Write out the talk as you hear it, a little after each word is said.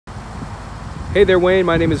Hey there, Wayne.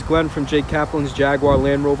 My name is Glenn from Kaplan's Jaguar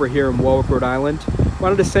Land Rover here in Warwick, Rhode Island.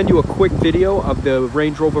 Wanted to send you a quick video of the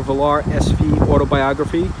Range Rover Velar SV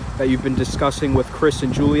autobiography that you've been discussing with Chris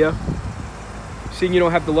and Julia. Seeing you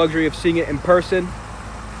don't have the luxury of seeing it in person,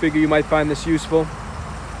 figure you might find this useful.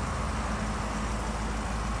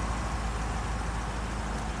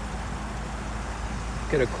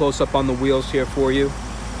 Get a close-up on the wheels here for you.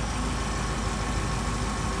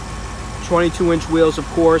 22-inch wheels, of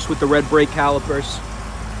course, with the red brake calipers.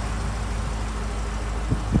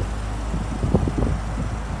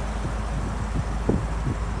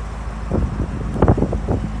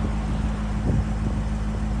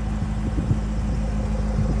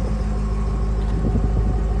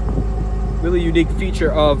 Really unique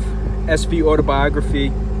feature of SV autobiography.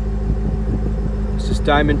 This is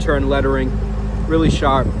diamond turn lettering, really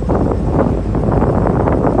sharp.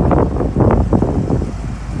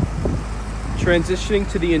 Transitioning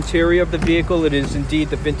to the interior of the vehicle, it is indeed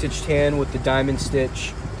the vintage tan with the diamond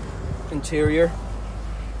stitch interior.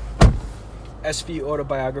 SV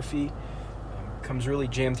autobiography comes really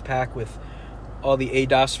jammed packed with all the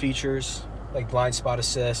ADAS features like blind spot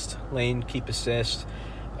assist, lane keep assist,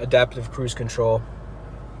 adaptive cruise control.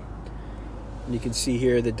 And you can see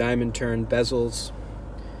here the diamond turn bezels.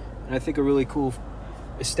 And I think a really cool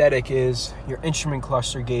aesthetic is your instrument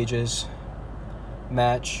cluster gauges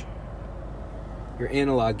match your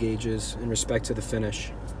analog gauges in respect to the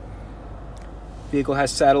finish. Vehicle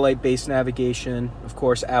has satellite-based navigation, of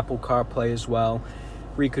course Apple CarPlay as well,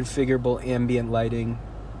 reconfigurable ambient lighting,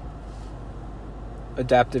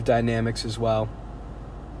 adaptive dynamics as well.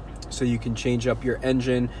 So you can change up your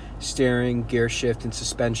engine, steering, gear shift, and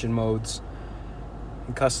suspension modes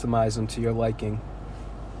and customize them to your liking.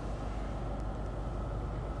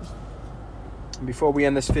 And before we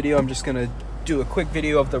end this video, I'm just going to do a quick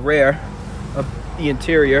video of the rear of the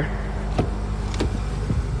interior.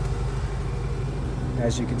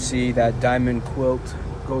 As you can see, that diamond quilt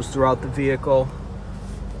goes throughout the vehicle.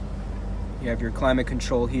 You have your climate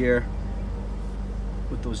control here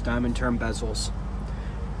with those diamond turn bezels.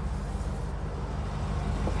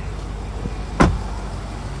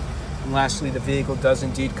 And lastly, the vehicle does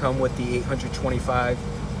indeed come with the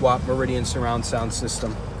 825 watt Meridian surround sound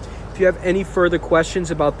system. If you have any further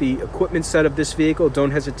questions about the equipment set of this vehicle,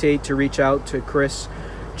 don't hesitate to reach out to Chris,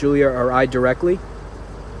 Julia, or I directly.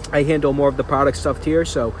 I handle more of the product stuff here,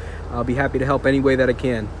 so I'll be happy to help any way that I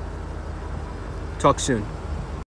can. Talk soon.